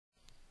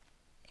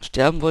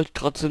Sterben wollte ich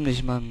trotzdem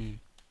nicht,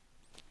 Mann.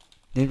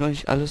 Nehmt doch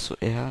nicht alles so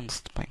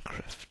ernst,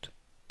 Minecraft.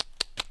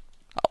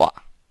 Aua.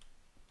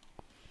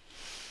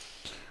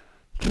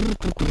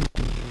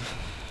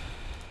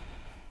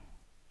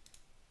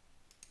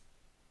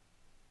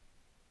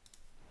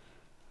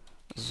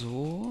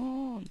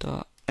 So, und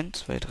da 1,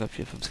 2, 3,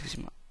 4, 5, 6,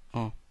 7.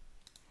 Oh.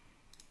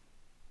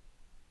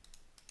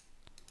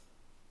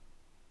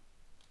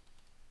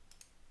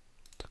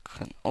 Da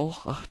kann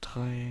auch 8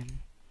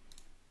 rein.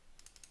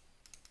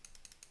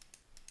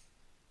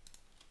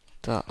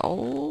 Da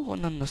auch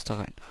und dann das da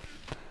rein.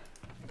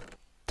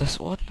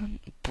 Das ordnen?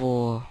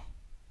 Boah.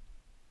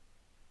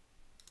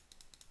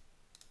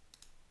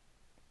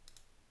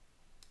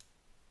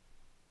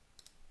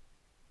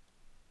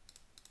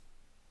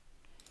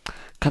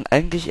 Kann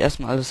eigentlich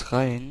erstmal alles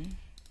rein.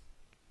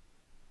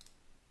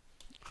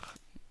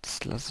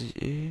 Das lasse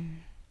ich eh.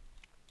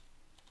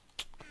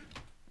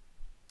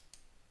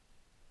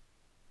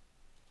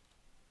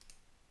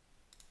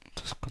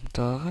 Das kommt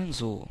da rein.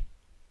 So.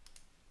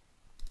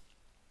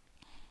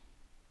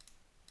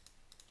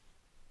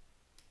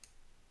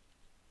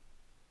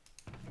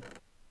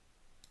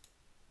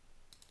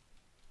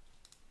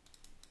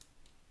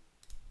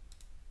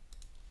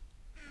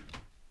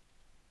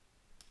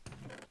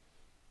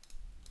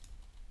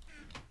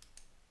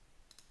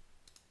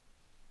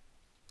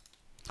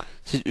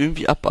 Sieht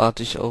irgendwie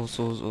abartig aus.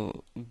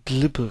 So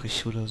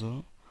glibberig oder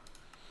so.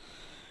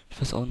 Ich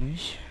weiß auch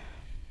nicht.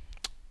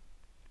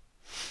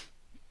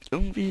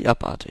 Irgendwie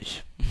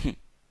abartig.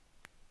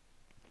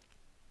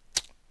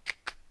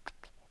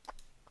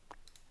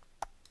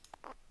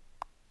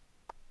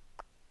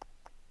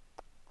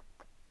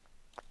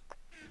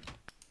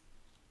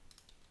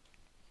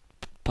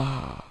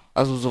 Bah.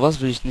 Also sowas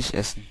will ich nicht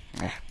essen.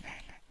 Nee.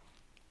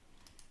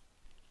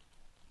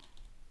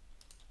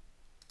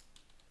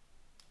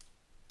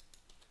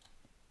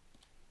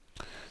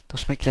 Das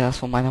schmeckt ja das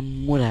von meiner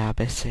Mutter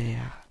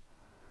bisher.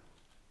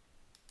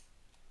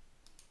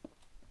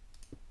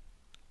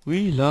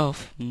 We love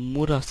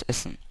Mutters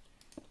Essen.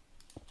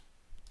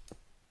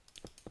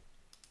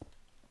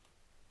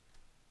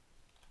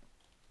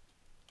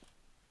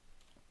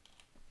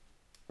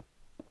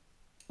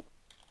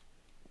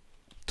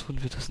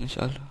 Tun wir das nicht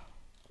alle?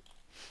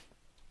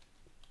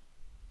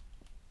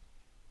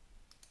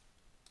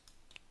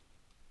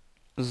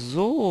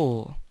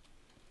 So.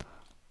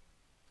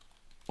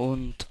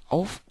 Und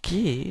auf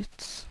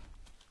geht's.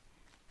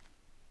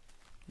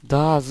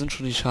 Da sind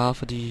schon die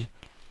Schafe, die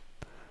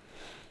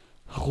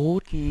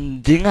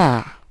roten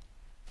Dinger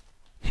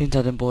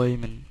hinter den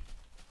Bäumen.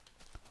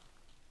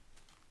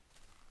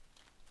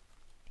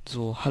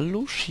 So,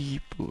 hallo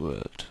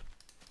Sheepworld.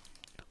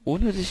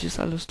 Ohne dich ist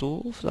alles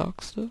doof,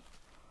 sagst du?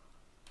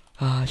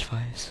 Ah, ich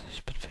weiß,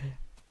 ich bin fail.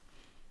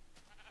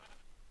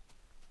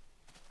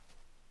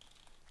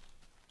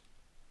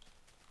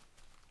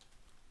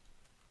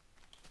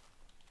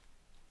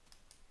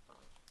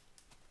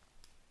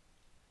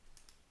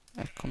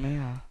 Ja, komm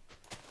her.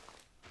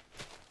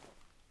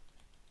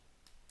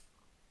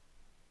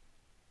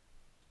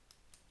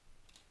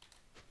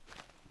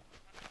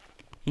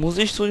 Muss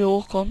ich so hier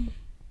hochkommen?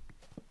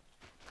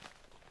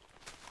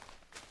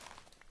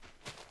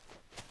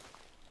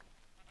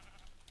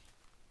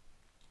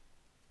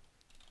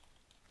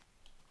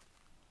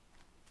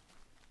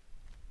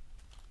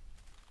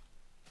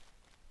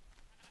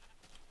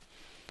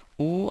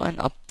 Oh, ein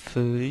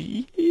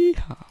Apfel.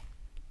 Ja.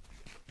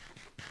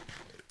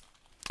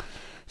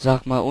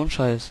 Sag mal, ohne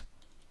Scheiß.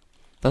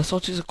 Das ist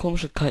doch diese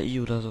komische KI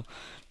oder so.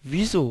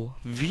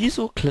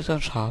 Wieso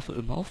klettern Schafe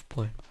immer auf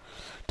Bäume?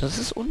 Das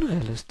ist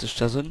unrealistisch.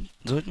 Da sollten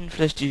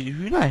vielleicht die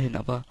Hühner hin,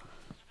 aber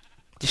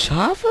die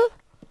Schafe?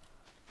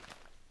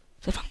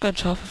 Da können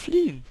Schafe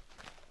fliegen.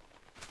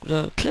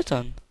 Oder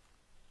klettern.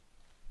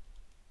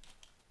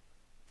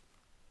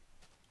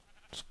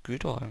 Das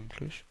geht doch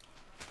eigentlich.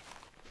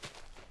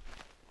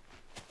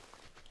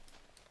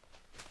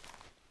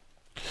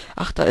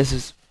 Ach, da ist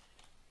es.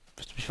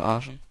 Willst du mich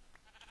verarschen?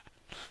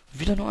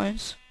 Wieder nur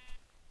eins?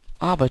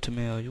 Arbeite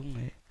mehr,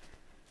 Junge.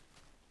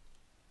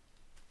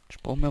 Ich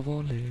brauch mehr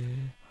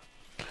Wolle.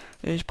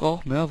 Ich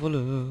brauch mehr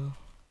Wolle.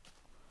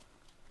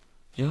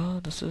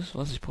 Ja, das ist,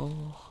 was ich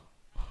brauch.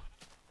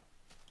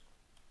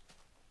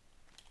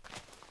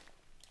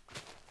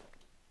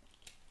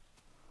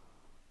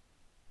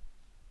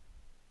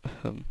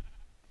 Ähm.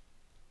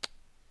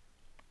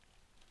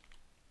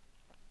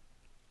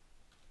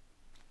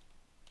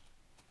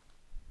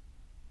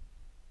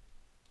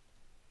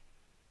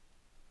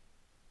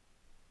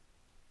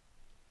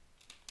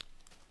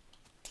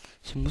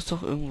 Hier muss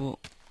doch irgendwo...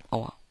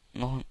 Aua.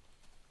 Noch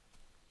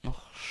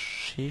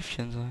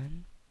Schäfchen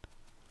sein.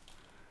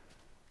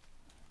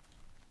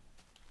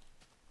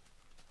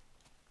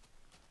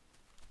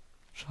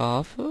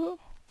 Schafe.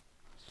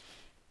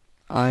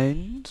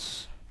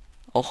 Eins.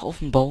 Auch auf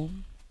dem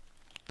Baum.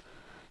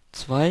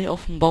 2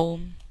 auf dem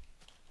Baum.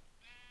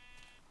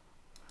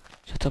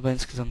 Ich hatte aber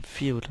insgesamt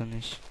 4, oder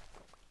nicht?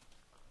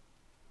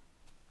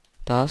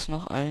 Da ist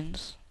noch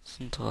eins. Das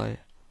sind 3.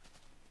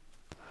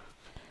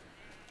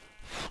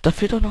 Da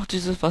fehlt doch noch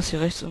dieses, was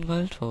hier rechts im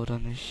Wald war, oder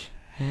nicht?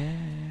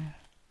 Hä?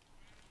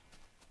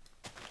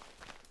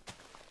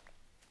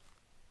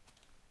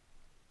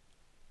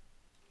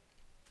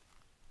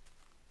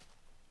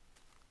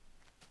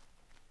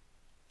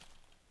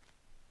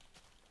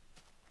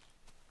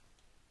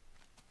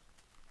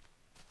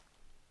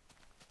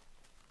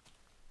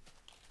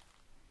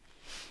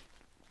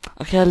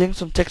 Ach ja, Link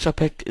zum Texture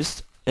Pack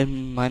ist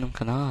in meinem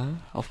Kanal,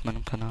 auf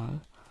meinem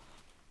Kanal.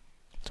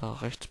 Da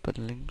rechts bei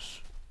den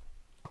Links.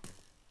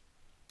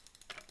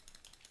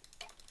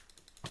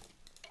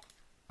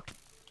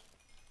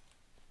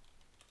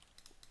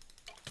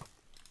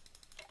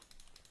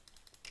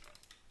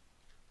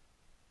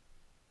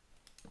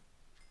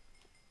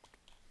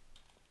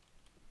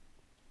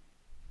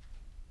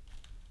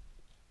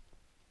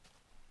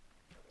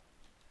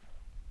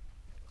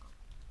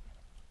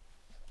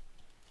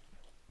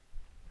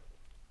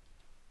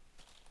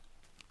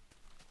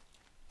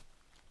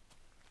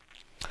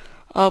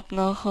 Ab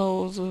nach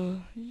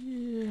Hause.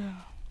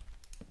 Yeah.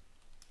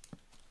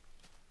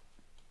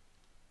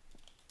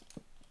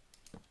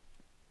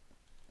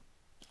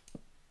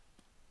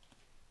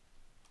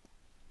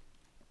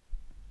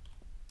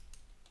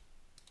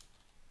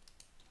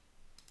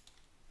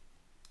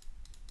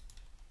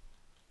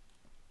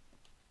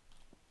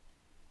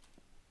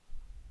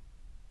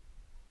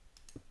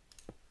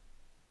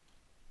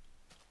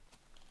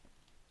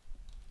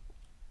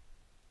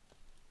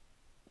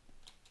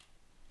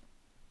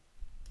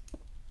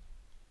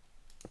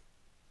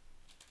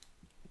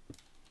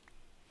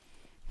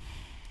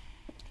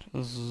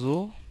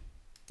 So.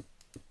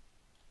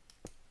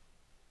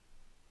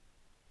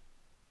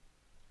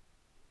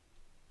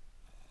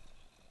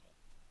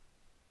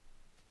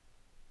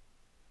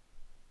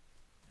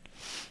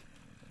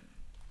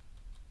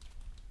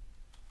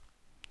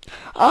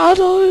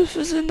 Adolf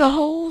ist in der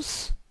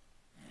Haus.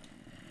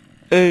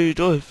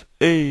 Adolf,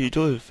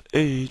 Adolf,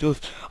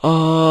 Adolf,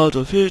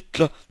 Adolf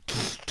Hitler.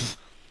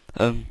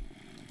 Ähm,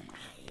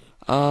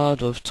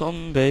 Adolf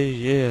Zombie,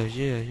 yeah,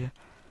 yeah, yeah.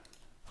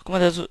 Guck mal,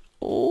 der so,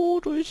 oh,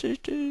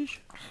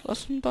 durchsichtig.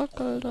 Was ein Bug,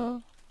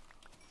 Alter.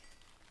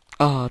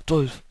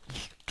 Adolf.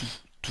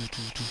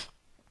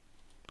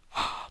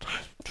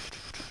 Adolf.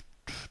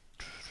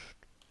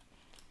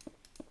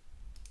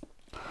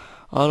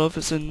 Adolf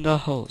ist in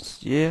der Haus.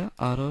 Yeah,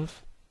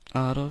 Adolf.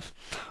 Adolf.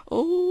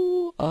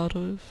 Oh,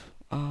 Adolf.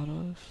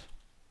 Adolf.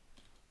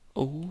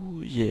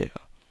 Oh, yeah.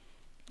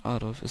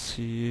 Adolf ist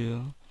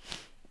hier.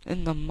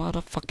 In the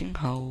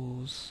motherfucking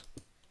house.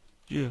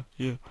 Yeah,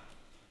 yeah.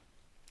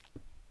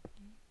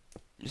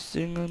 Ich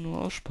singe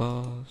nur aus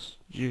Spaß.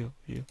 Yeah,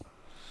 yeah.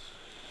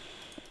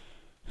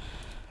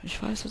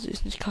 Ich weiß, dass ich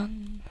es nicht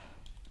kann.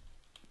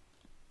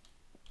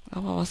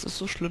 Aber was ist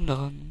so schlimm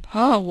daran?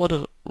 Ha, what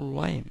a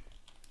rhyme.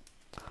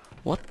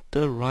 What the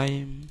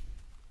rhyme.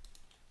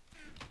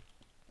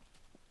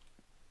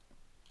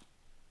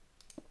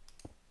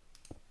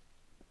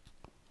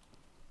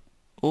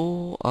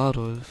 Oh,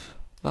 Adolf.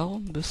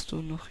 Warum bist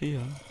du noch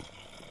hier?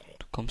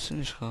 Du kommst hier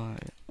nicht rein.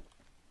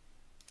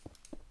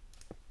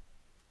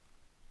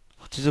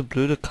 Ach, diese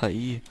blöde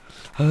KI.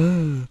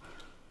 Äh,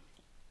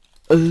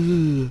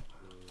 äh,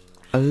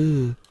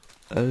 äh,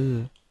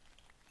 äh.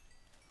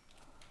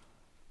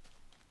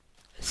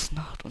 Es ist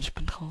Nacht und ich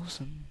bin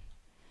draußen.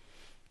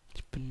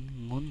 Ich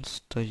bin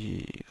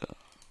Monsterjäger.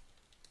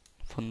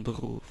 Von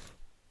Beruf.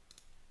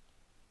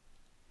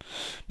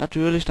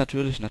 Natürlich,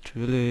 natürlich,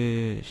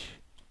 natürlich.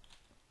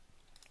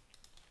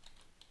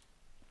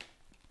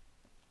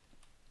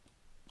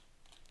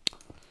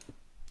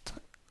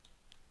 Zack,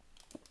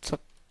 zack.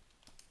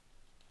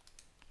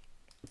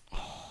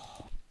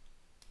 Oh.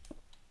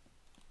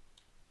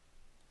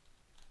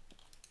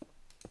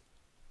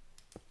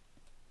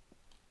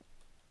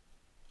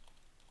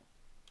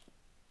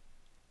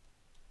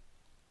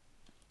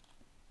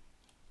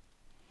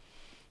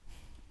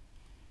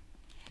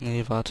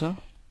 Nee, warte.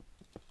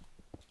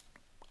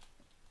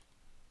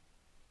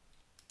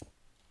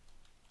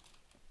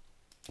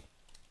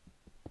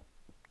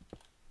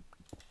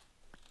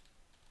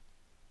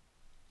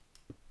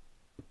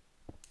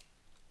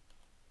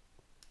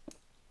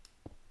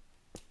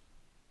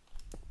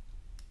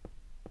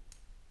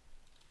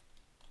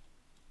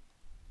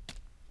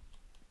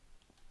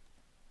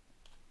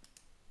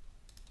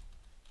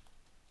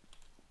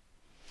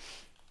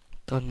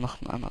 Dann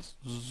machen wir einmal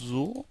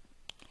so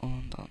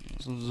und dann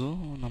so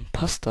und dann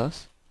passt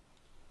das.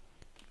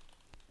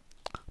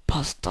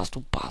 Passt das,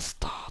 du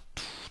Bastard.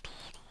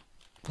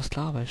 Was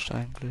laber ich da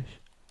eigentlich?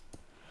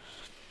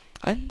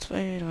 1,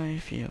 2, 3,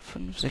 4,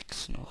 5,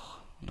 6 noch.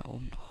 Und da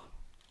oben noch.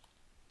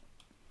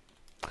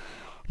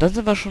 Und dann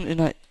sind wir schon in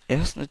der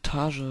ersten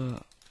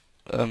Etage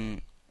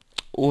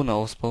ohne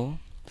Ausbau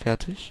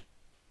fertig.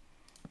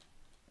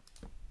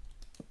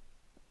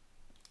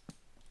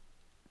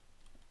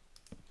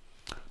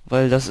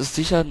 Weil das ist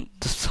sicher,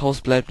 das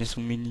Haus bleibt nicht so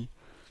mini.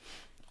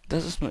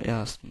 Das ist nur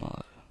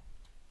erstmal.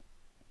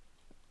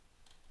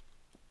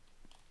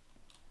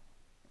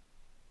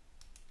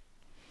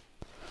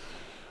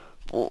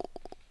 Oh.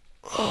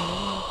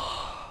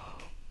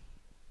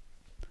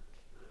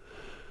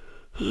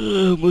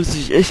 Muss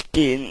ich echt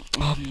gehen.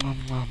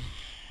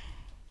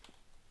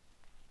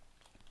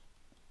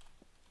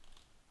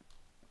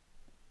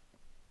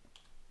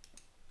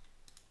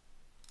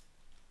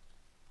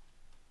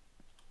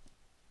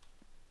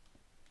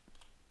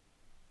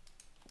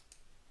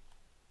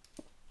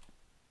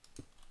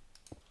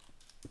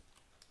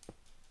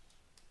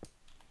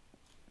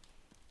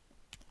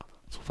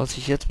 So, was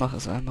ich jetzt mache,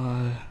 ist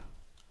einmal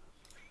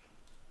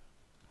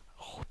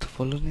rote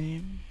Wolle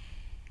nehmen.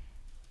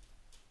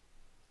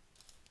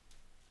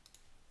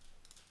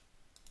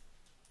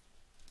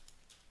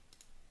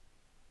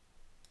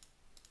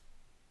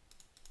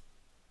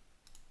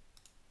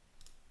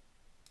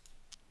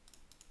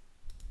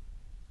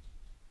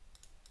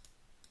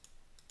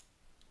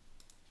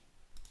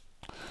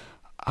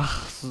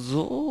 Ach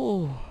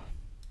so.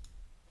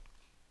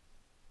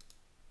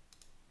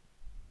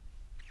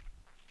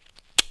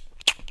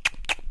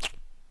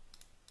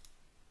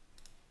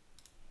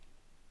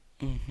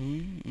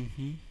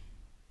 Mhm.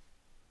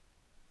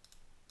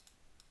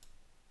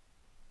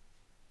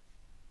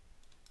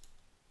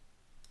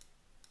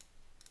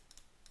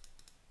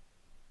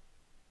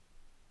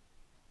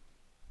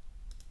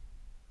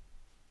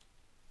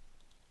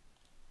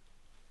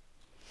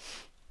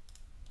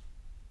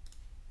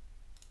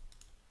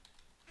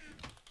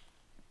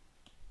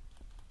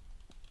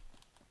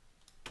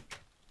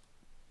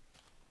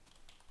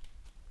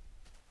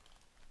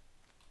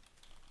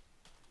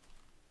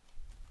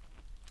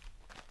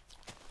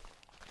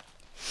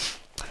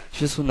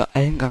 Ich will so eine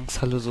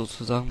Eingangshalle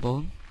sozusagen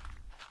bauen.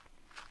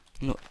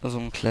 Nur so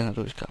ein kleiner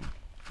Durchgang.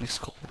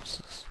 Nichts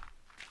Großes.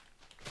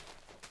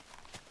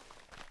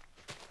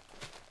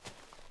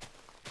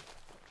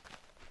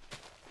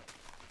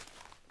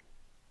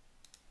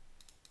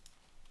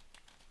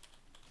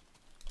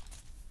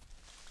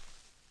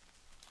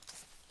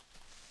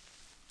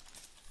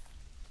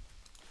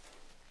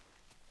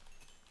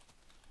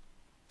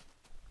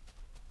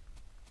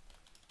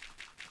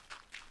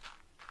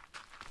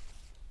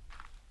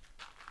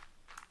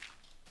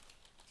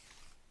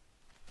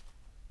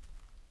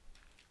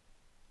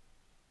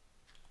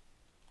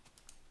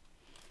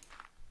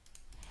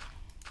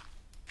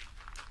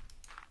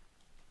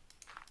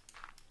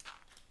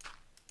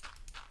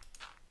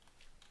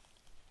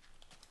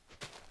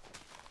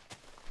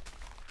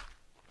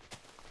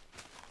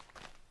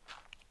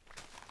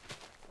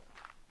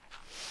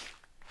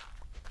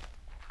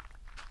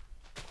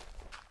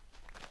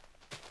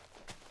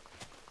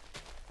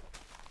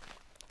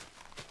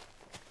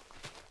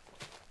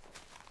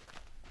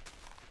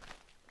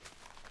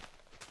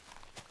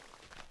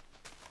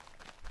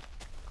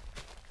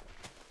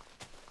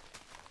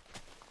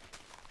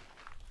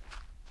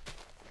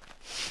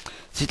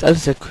 Sieht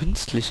alles sehr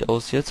künstlich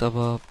aus jetzt,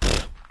 aber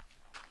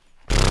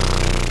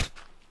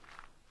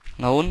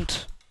na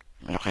und?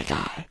 Mir doch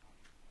egal.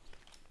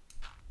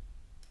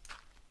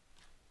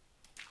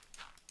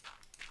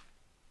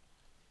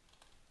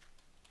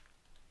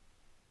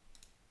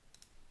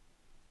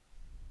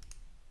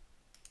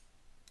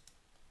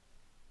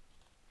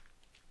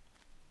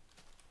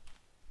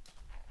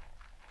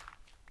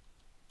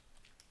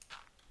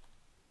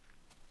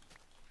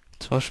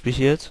 Zum Beispiel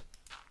hier jetzt.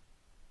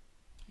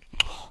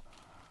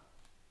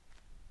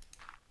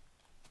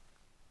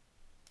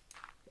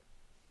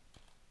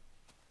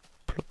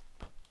 Plopp.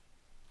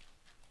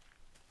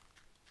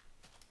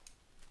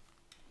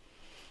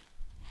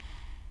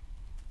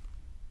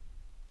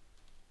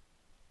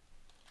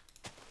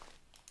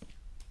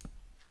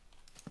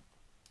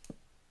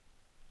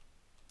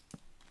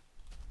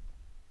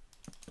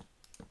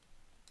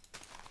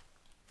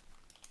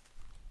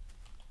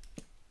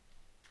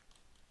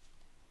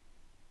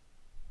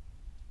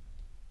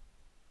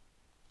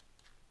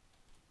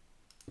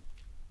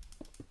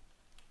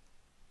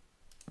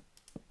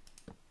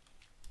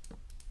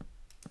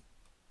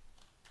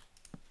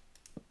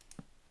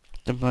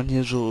 Damit man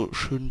hier so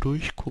schön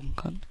durchgucken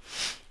kann.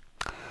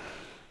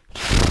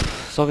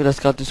 Sorry, dass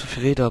ich gerade nicht so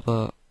viel rede,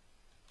 aber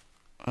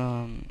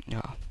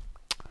ja.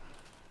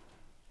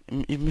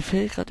 Mir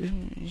fehlt gerade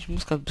irgendwie, ich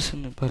muss gerade ein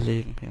bisschen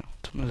überlegen, ja.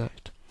 Tut mir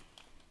leid.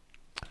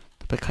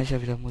 Dabei kann ich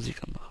ja wieder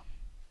Musik anmachen.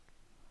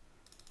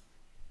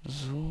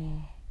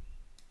 So.